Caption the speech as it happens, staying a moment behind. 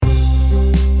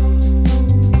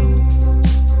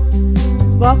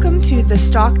Welcome to the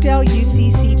Stockdale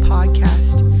UCC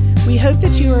podcast. We hope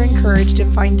that you are encouraged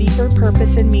and find deeper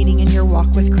purpose and meaning in your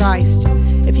walk with Christ.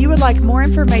 If you would like more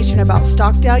information about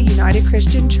Stockdale United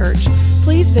Christian Church,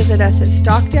 please visit us at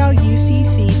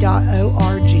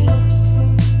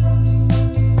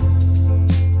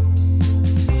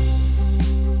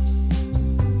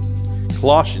stockdaleucc.org.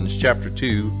 Colossians chapter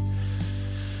 2,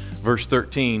 verse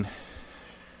 13.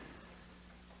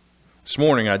 This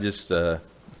morning I just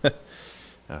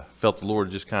felt the Lord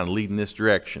just kind of leading this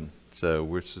direction. So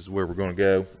this is where we're going to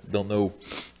go. Don't know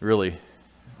really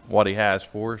what He has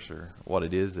for us or what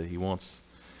it is that He wants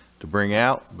to bring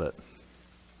out. But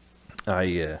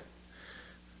I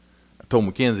told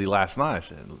Mackenzie last night, I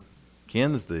said,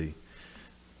 I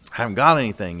haven't got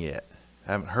anything yet.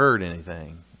 I haven't heard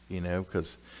anything,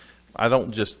 because I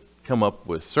don't just come up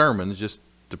with sermons just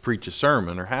to preach a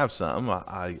sermon or have something.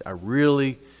 I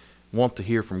really want to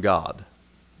hear from God.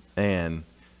 And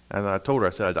I told her,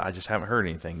 I said, I just haven't heard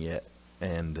anything yet.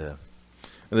 And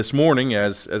this morning,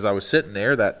 as I was sitting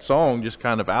there, that song just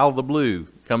kind of out of the blue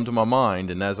come to my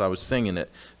mind. And as I was singing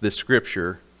it, this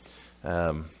scripture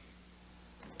came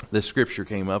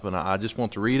up, and I just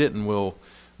want to read it, and we'll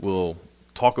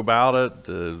talk about it.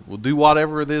 We'll do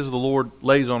whatever it is the Lord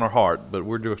lays on our heart, but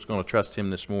we're just going to trust Him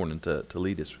this morning to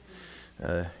lead us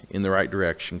in the right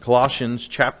direction. Colossians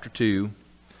chapter 2,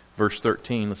 verse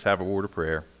 13. Let's have a word of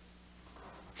prayer.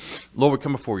 Lord, we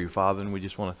come before you, Father, and we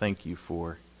just want to thank you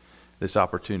for this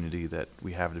opportunity that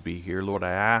we have to be here. Lord, I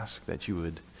ask that you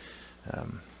would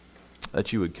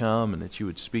come and that you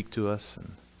would speak to us,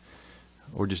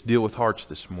 or just deal with hearts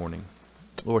this morning.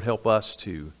 Lord, help us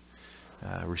to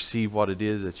receive what it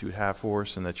is that you would have for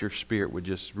us, and that your Spirit would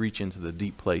just reach into the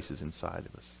deep places inside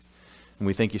of us. And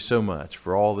we thank you so much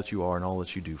for all that you are and all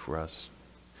that you do for us.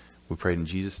 We pray in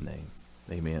Jesus' name.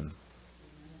 Amen.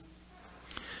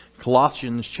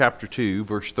 Colossians chapter 2,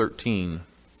 verse 13.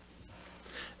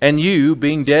 And you,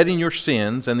 being dead in your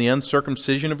sins and the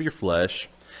uncircumcision of your flesh,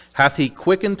 hath he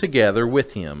quickened together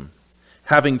with him,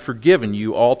 having forgiven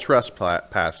you all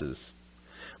trespasses,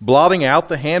 blotting out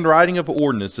the handwriting of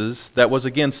ordinances that was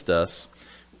against us,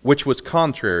 which was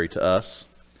contrary to us,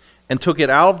 and took it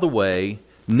out of the way,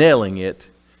 nailing it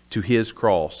to his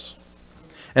cross.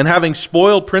 And having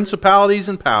spoiled principalities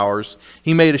and powers,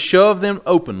 he made a show of them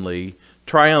openly,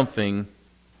 triumphing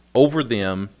over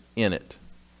them in it.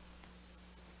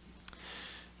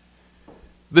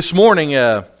 This morning,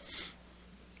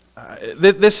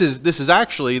 this is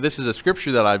a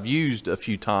scripture that I've used a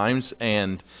few times,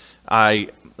 and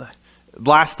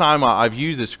last time I've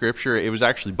used this scripture, it was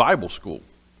actually Bible school.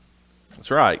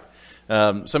 That's right.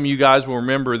 Some of you guys will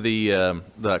remember the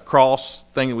cross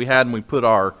thing that we had, and we put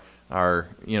our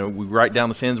we write down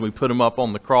the sins, and we put them up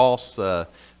on the cross.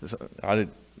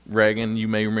 Reagan, you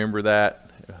may remember that.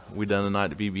 We done a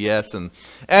night at VBS,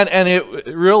 and it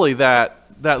really that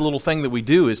little thing that we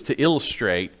do is to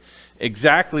illustrate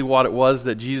exactly what it was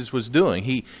that Jesus was doing.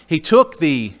 He took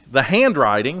the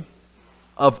handwriting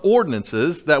of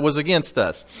ordinances that was against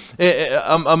us.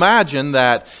 Imagine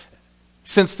that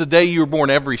since the day you were born,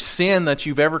 every sin that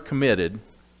you've ever committed,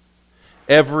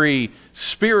 every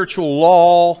spiritual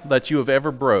law that you have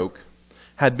ever broke,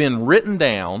 had been written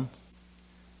down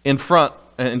in front.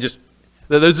 And just,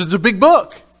 there's a big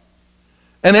book.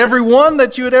 And every one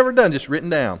that you had ever done, just written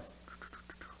down.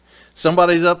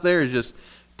 Somebody's up there is just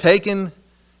taking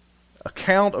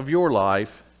account of your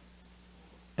life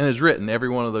and has written every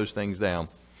one of those things down.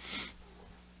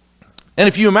 And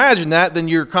if you imagine that, then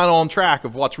you're kind of on track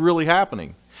of what's really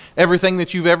happening. Everything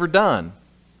that you've ever done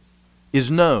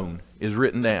is known, is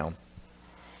written down.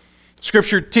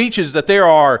 Scripture teaches that there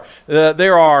are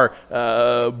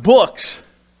books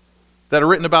that are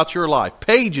written about your life,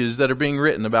 pages that are being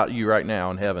written about you right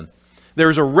now in heaven.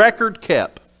 There's a record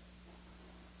kept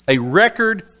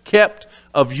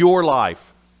of your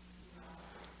life.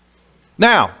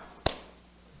 Now,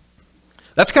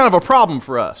 that's kind of a problem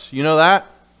for us. You know that?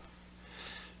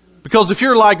 Because if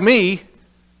you're like me,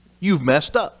 you've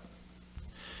messed up.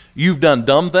 You've done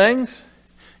dumb things.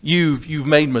 You've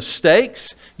made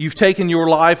mistakes. You've taken your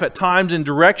life at times in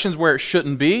directions where it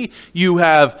shouldn't be. You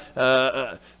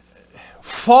have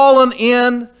fallen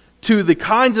in to the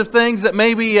kinds of things that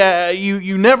maybe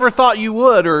you never thought you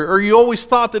would, or you always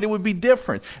thought that it would be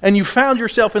different. And you found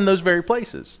yourself in those very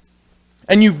places.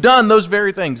 And you've done those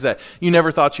very things that you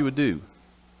never thought you would do.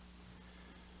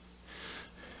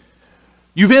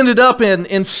 You've ended up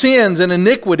in sins and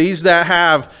iniquities that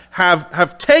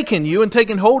have taken you and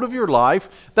taken hold of your life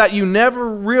that you never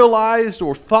realized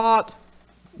or thought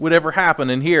would ever happen.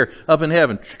 And here, up in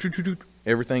heaven,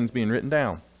 everything's being written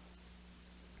down.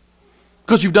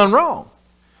 Because you've done wrong.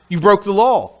 You broke the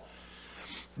law.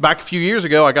 Back a few years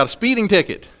ago, I got a speeding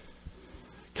ticket.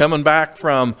 Coming back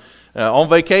from, on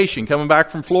vacation, coming back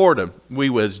from Florida. We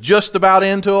was just about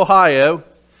into Ohio.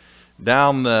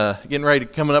 Getting ready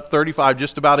to coming up 35,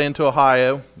 just about into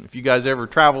Ohio. If you guys ever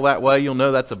travel that way, you'll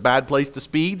know that's a bad place to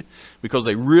speed because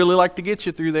they really like to get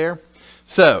you through there.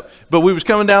 But we was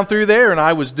coming down through there, and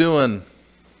I was doing,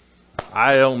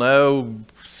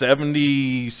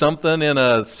 70 something in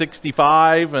a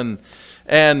 65, and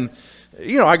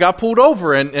I got pulled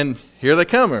over, and here they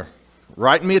come,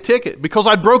 writing me a ticket because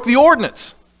I broke the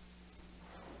ordinance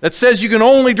that says you can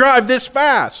only drive this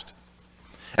fast.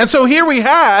 And so here we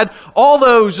had all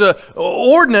those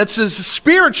ordinances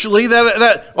spiritually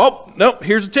that oh, no,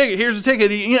 here's a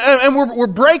ticket, and we're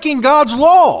breaking God's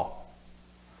law.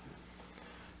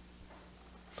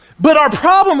 But our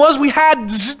problem was we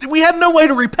had no way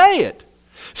to repay it.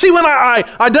 See, when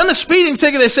I done the speeding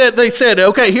ticket, they said,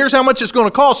 okay, here's how much it's going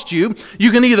to cost you.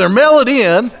 You can either mail it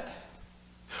in,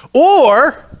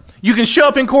 or you can show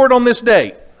up in court on this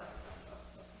date.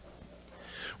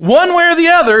 One way or the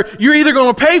other, you're either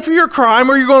going to pay for your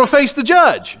crime or you're going to face the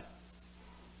judge.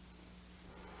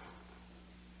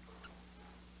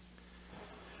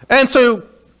 And so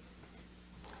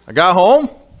I got home,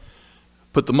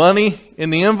 put the money in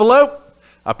the envelope,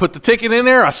 I put the ticket in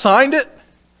there, I signed it,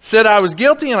 said I was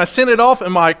guilty, and I sent it off,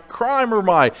 and my crime or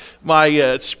my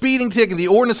speeding ticket, the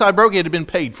ordinance I broke, it had been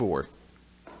paid for.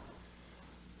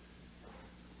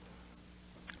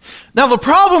 Now, the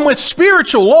problem with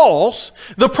spiritual laws,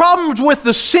 the problems with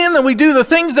the sin that we do, the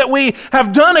things that we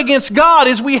have done against God,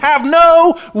 is we have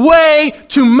no way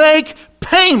to make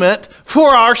payment for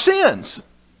our sins.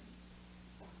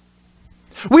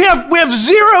 We have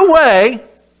zero way,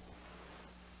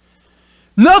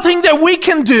 nothing that we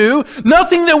can do,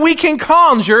 nothing that we can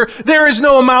conjure. There is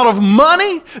no amount of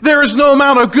money, there is no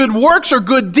amount of good works or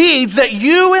good deeds that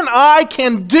you and I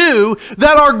can do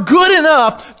that are good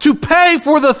enough to pay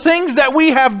for the things that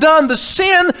we have done, the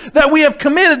sin that we have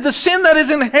committed, the sin that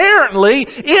is inherently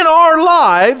in our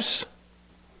lives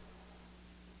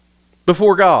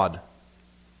before God.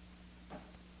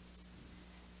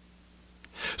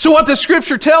 So what the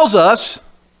Scripture tells us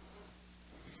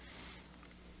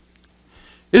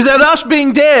is that us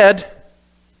being dead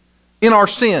in our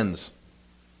sins.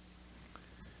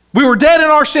 We were dead in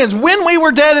our sins. When we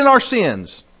were dead in our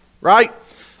sins, right?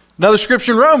 Another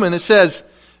scripture in Romans, it says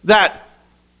that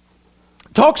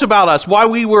talks about us, why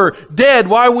we were dead,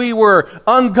 why we were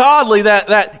ungodly,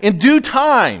 that in due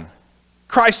time,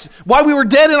 Christ, why we were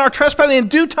dead in our trespassing, in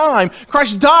due time,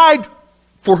 Christ died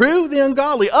for who? The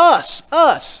ungodly. Us.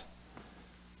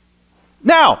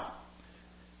 Now,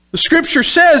 the Scripture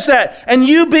says that, and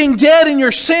you being dead in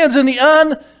your sins and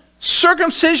the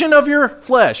uncircumcision of your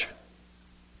flesh.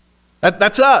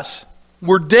 That's us.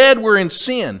 We're dead, we're in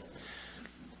sin.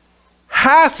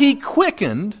 Hath He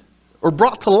quickened, or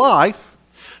brought to life,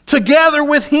 together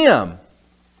with Him,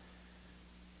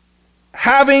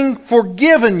 having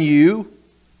forgiven you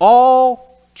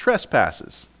all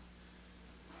trespasses.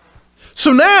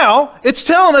 So now, it's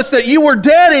telling us that you were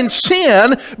dead in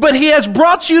sin, but He has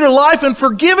brought you to life and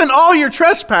forgiven all your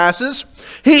trespasses.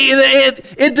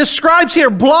 It describes here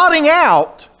blotting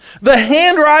out the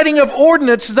handwriting of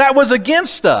ordinance that was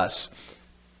against us,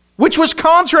 which was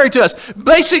contrary to us.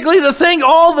 Basically,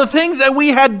 all the things that we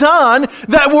had done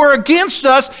that were against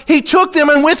us, He took them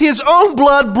and with His own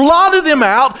blood blotted them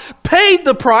out, paid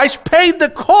the price, paid the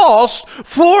cost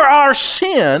for our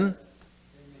sin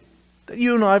that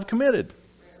you and I have committed.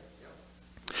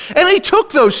 And He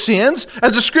took those sins,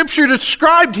 as the Scripture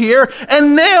described here,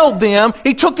 and nailed them.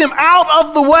 He took them out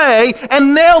of the way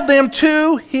and nailed them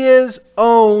to His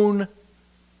own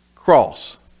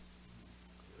cross.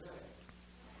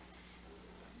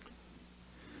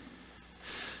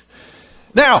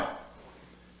 Now,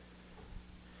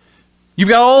 you've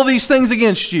got all these things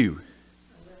against you.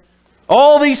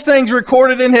 All these things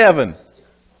recorded in heaven.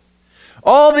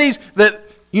 All these that,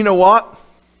 you know what?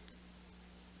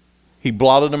 He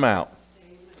blotted them out.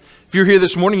 If you're here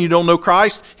this morning and you don't know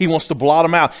Christ, He wants to blot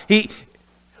them out.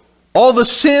 All the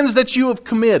sins that you have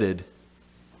committed,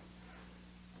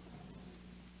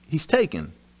 He's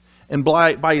taken. And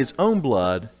by His own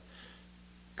blood,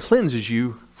 cleanses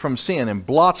you from sin and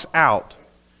blots out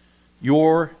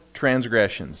your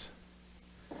transgressions.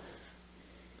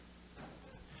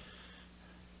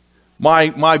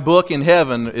 My book in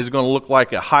heaven is going to look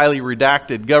like a highly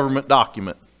redacted government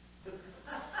document.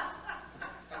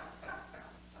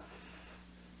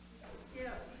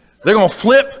 They're going to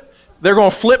flip They're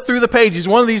going to flip through the pages.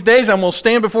 One of these days I'm going to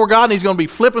stand before God and He's going to be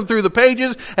flipping through the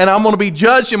pages, and I'm going to be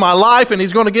judged in my life, and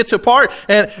He's going to get to a part,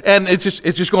 and it's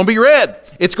just going to be red.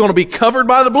 It's going to be covered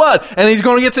by the blood, and He's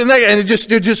going to get to the next, and it's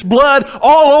just blood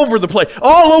all over the place,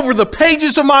 all over the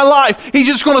pages of my life. He's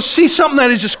just going to see something that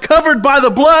is just covered by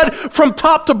the blood from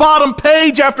top to bottom,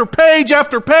 page after page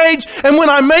after page. And when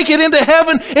I make it into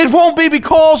heaven, it won't be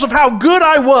because of how good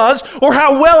I was or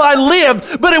how well I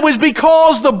lived, but it was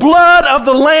because the blood of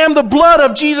the Lamb, the blood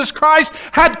of Jesus Christ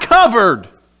had covered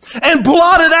and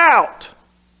blotted out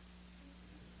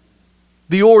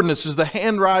the ordinances, the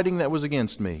handwriting that was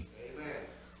against me. Amen.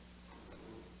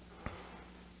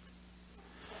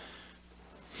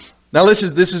 Now this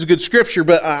is a good scripture,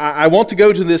 but I want to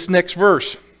go to this next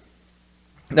verse.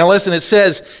 Now listen, it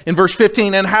says in verse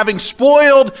 15, and having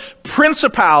spoiled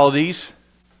principalities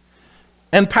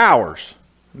and powers.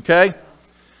 Okay?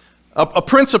 A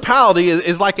principality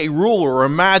is like a ruler or a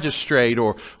magistrate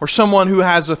or someone who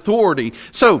has authority.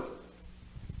 So,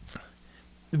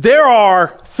 there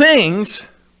are things,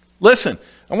 listen,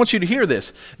 I want you to hear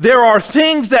this. There are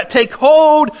things that take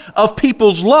hold of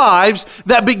people's lives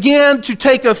that begin to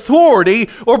take authority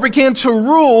or begin to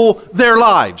rule their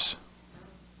lives.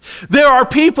 There are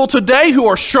people today who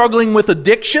are struggling with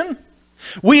addiction.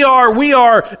 We are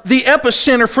the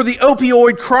epicenter for the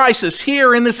opioid crisis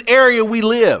here in this area we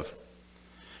live.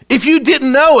 If you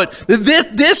didn't know it,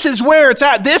 this is where it's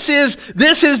at. This is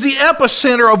the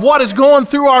epicenter of what is going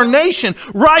through our nation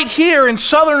right here in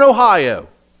southern Ohio.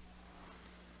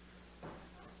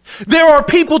 There are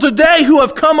people today who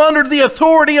have come under the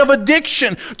authority of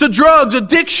addiction to drugs,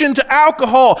 addiction to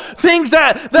alcohol, things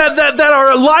that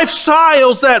are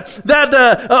lifestyles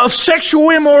of sexual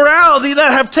immorality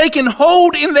that have taken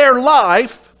hold in their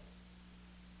life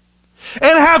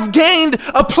and have gained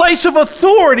a place of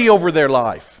authority over their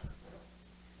life.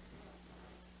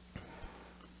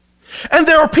 And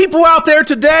there are people out there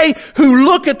today who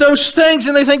look at those things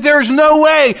and they think there's no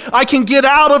way I can get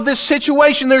out of this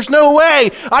situation. There's no way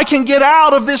I can get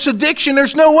out of this addiction.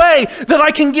 There's no way that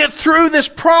I can get through this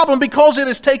problem because it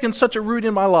has taken such a root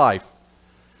in my life.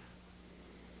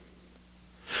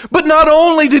 But not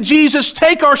only did Jesus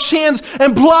take our sins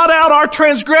and blot out our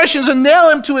transgressions and nail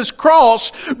Him to His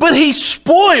cross, but He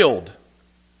spoiled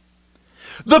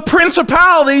the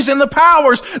principalities and the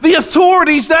powers, the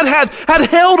authorities that had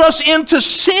held us into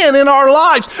sin in our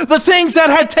lives, the things that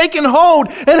had taken hold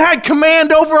and had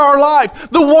command over our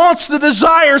life, the wants, the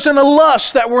desires, and the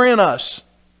lusts that were in us.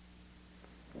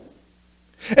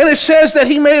 And it says that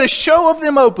He made a show of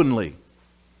them openly,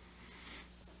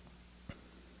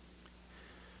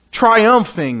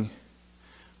 triumphing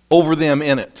over them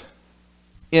in it.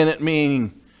 In it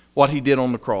meaning what He did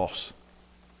on the cross.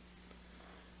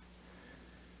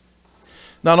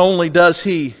 Not only does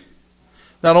He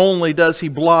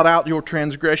blot out your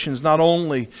transgressions, not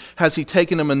only has He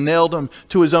taken them and nailed them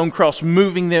to His own cross,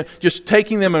 moving them, just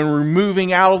taking them and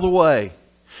removing out of the way,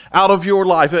 out of your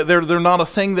life. They're not a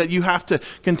thing that you have to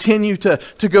continue to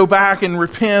go back and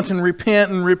repent and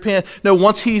repent and repent. No,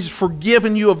 once He's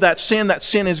forgiven you of that sin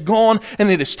is gone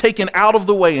and it is taken out of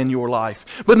the way in your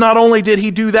life. But not only did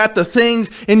He do that, the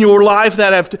things in your life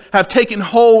that have taken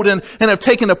hold and have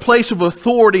taken a place of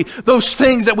authority, those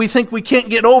things that we think we can't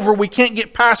get over, we can't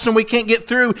get past, and we can't get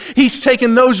through, He's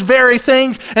taken those very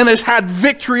things and has had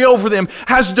victory over them,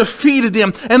 has defeated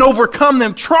them and overcome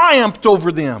them, triumphed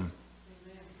over them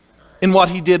in what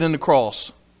He did in the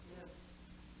cross.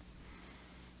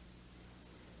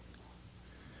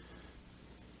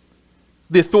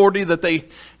 The authority that they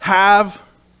have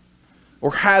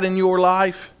or had in your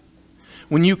life,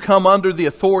 when you come under the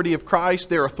authority of Christ,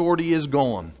 their authority is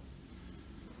gone.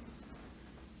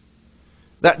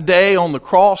 That day on the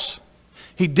cross,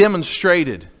 He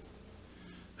demonstrated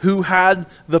who had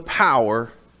the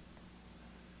power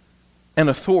and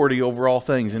authority over all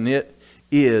things, and it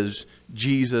is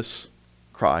Jesus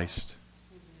Christ.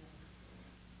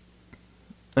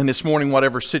 And this morning,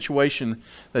 whatever situation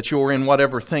that you're in,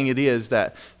 whatever thing it is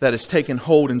that has taken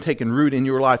hold and taken root in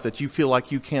your life that you feel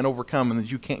like you can't overcome and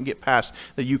that you can't get past,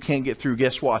 that you can't get through,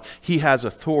 guess what? He has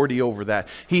authority over that.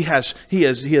 He has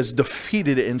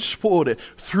defeated it and spoiled it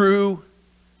through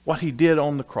what He did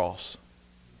on the cross.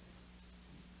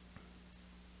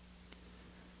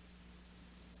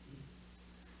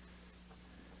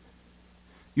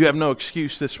 You have no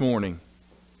excuse this morning.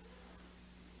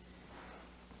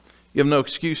 You have no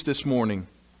excuse this morning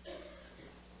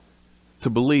to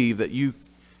believe that you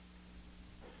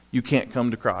can't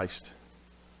come to Christ.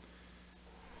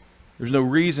 There's no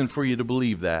reason for you to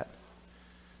believe that.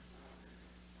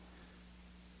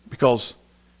 Because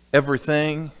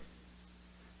everything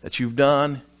that you've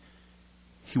done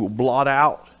He will blot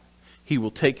out. He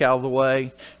will take out of the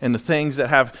way. And the things that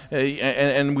have,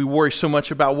 and we worry so much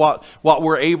about what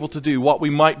we're able to do, what we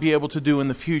might be able to do in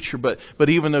the future. But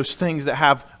even those things that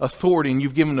have authority, and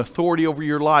you've given authority over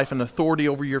your life and authority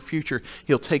over your future,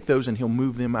 He'll take those and He'll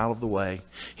move them out of the way.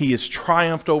 He has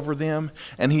triumphed over them,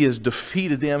 and He has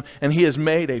defeated them, and He has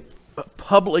made a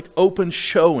public, open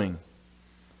showing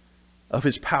of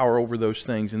His power over those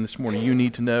things. And this morning you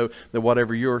need to know that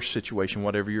whatever your situation,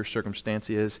 whatever your circumstance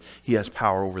is, He has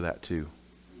power over that too.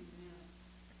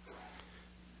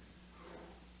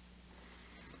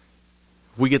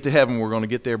 We get to heaven, we're going to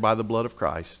get there by the blood of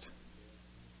Christ.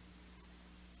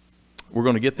 We're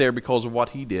going to get there because of what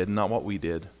He did, not what we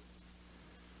did.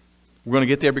 We're going to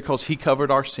get there because He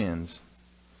covered our sins.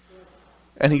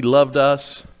 And He loved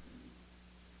us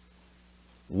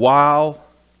while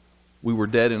we were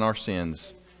dead in our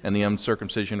sins and the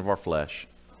uncircumcision of our flesh.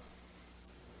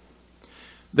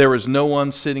 There is no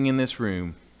one sitting in this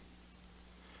room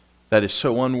that is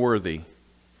so unworthy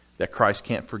that Christ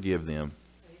can't forgive them.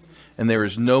 And there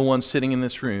is no one sitting in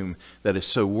this room that is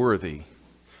so worthy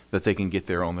that they can get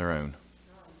there on their own.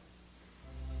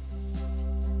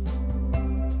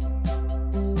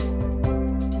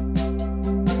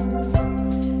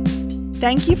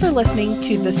 Thank you for listening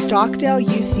to the Stockdale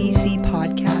UCC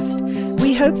podcast.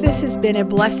 We hope this has been a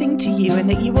blessing to you and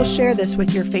that you will share this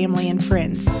with your family and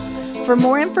friends. For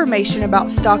more information about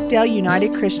Stockdale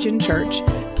United Christian Church,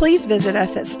 please visit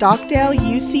us at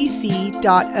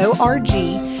stockdaleucc.org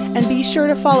and be sure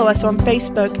to follow us on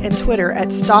Facebook and Twitter at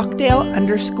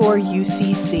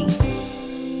Stockdale_UCC.